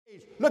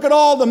Look at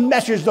all the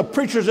messages, the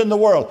preachers in the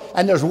world.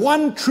 And there's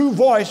one true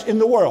voice in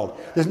the world.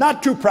 There's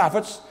not two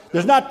prophets.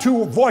 There's not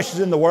two voices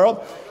in the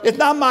world. It's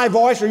not my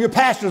voice or your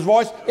pastor's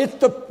voice.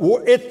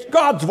 It's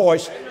God's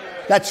voice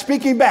that's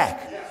speaking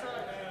back.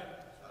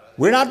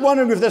 We're not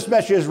wondering if this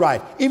message is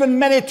right. Even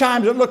many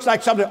times it looks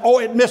like something, oh,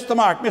 it missed the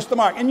mark, missed the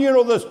mark. And you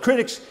know those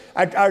critics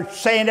are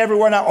saying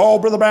everywhere now, oh,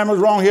 Brother Branham was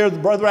wrong here,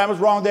 Brother Branham was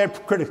wrong there.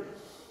 Critics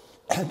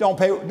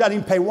doesn't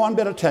even pay one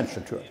bit of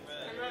attention to it.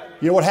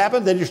 You know what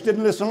happened? They just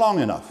didn't listen long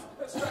enough.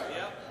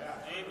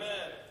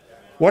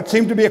 What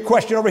seemed to be a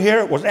question over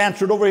here was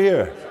answered over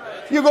here.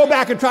 You go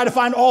back and try to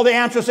find all the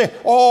answers, say,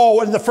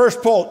 oh, in the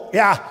first poll,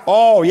 yeah,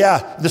 oh,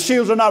 yeah, the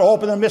seals are not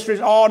open, the mysteries,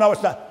 oh, no,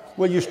 it's not.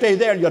 Well, you stay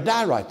there and you'll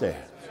die right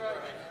there.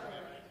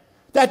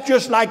 That's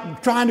just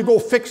like trying to go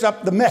fix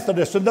up the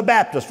Methodists and the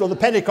Baptists or the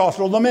Pentecostals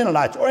or the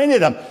Mennonites or any of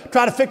them.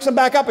 Try to fix them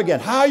back up again.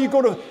 How are you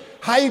going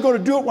to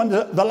do it when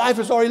the life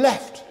is already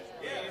left?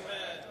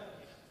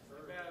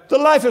 The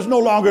life is no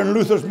longer in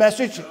Luther's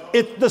message.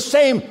 It's the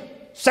same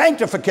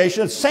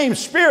sanctification, the same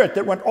spirit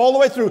that went all the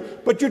way through.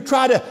 But you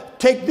try to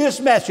take this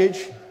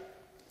message,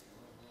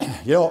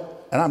 you know,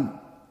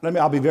 and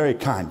I'll be very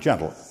kind,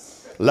 gentle,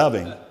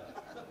 loving.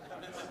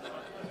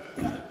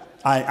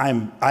 I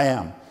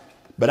am.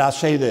 But I'll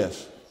say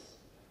this.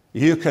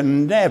 You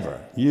can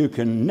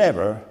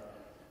never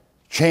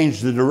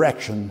change the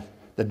direction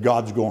that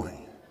God's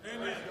going.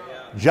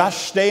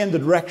 Just stay in the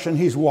direction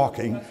He's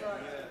walking.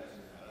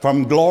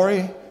 From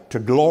glory to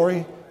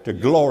glory to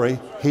glory,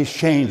 He's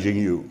changing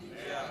you.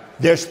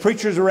 There's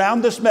preachers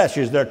around this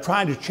message that are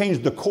trying to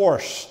change the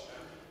course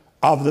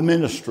of the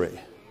ministry.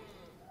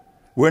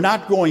 We're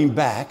not going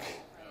back.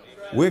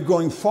 We're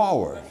going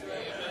forward.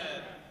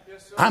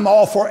 I'm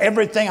all for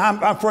everything.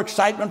 I'm for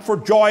excitement, for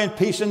joy and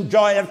peace and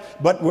joy.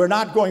 But we're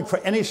not going for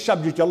any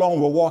subject alone.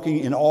 We're walking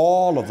in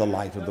all of the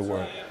light of the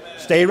Word.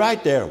 Stay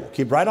right there. We'll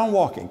keep right on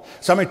walking.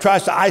 Somebody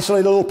tries to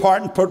isolate a little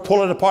part and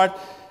pull it apart.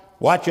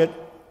 Watch it.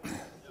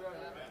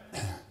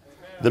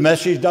 The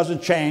message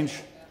doesn't change.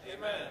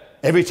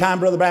 Every time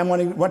Brother Branham, when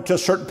he went to a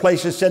certain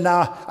place, he said,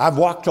 now I've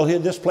walked till here,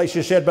 this place,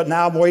 he said, but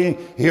now I'm waiting.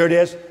 Here it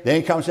is.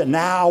 Then he comes and said,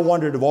 now I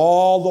wondered of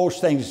all those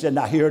things. He said,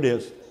 now here it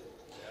is.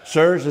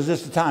 Sirs, is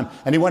this the time?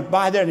 And he went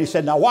by there and he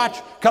said, now watch,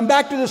 come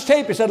back to this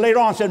tape. He said later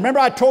on, said, remember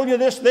I told you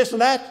this, this,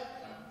 and that?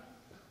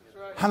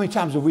 How many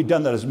times have we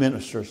done that as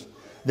ministers?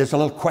 There's a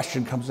little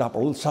question comes up, a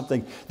little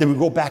something. Then we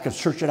go back and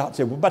search it out and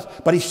say, well,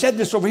 but he said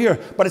this over here,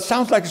 but it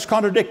sounds like it's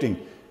contradicting.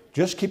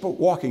 Just keep it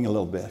walking a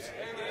little bit.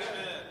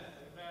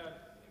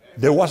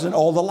 There wasn't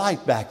all the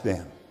light back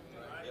then.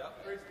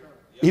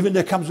 Even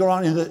there comes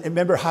around,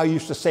 remember how he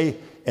used to say,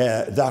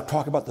 thou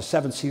talk about the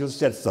seven seals, he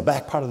said it's the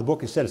back part of the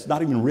book. He said it's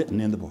not even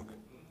written in the book.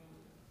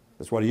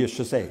 That's what he used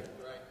to say.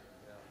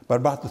 But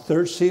about the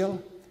third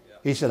seal,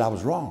 he said, I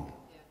was wrong.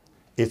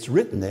 It's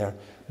written there,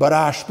 but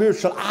our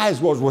spiritual eyes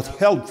was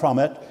withheld from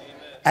it,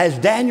 as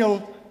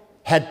Daniel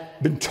had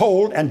been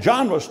told and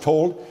John was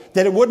told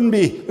that it wouldn't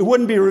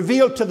be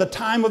revealed to the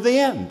time of the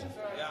end.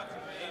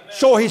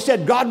 So he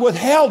said God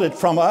withheld it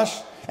from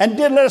us and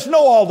didn't let us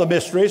know all the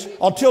mysteries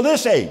until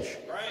this age.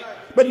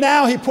 But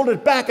now he pulled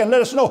it back and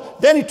let us know.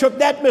 Then he took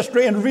that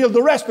mystery and revealed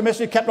the rest of the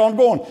mystery, kept on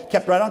going,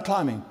 kept right on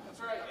climbing.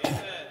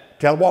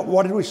 Tell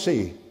what did we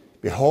see?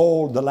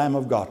 Behold the Lamb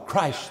of God,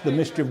 Christ, the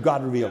mystery of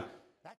God revealed.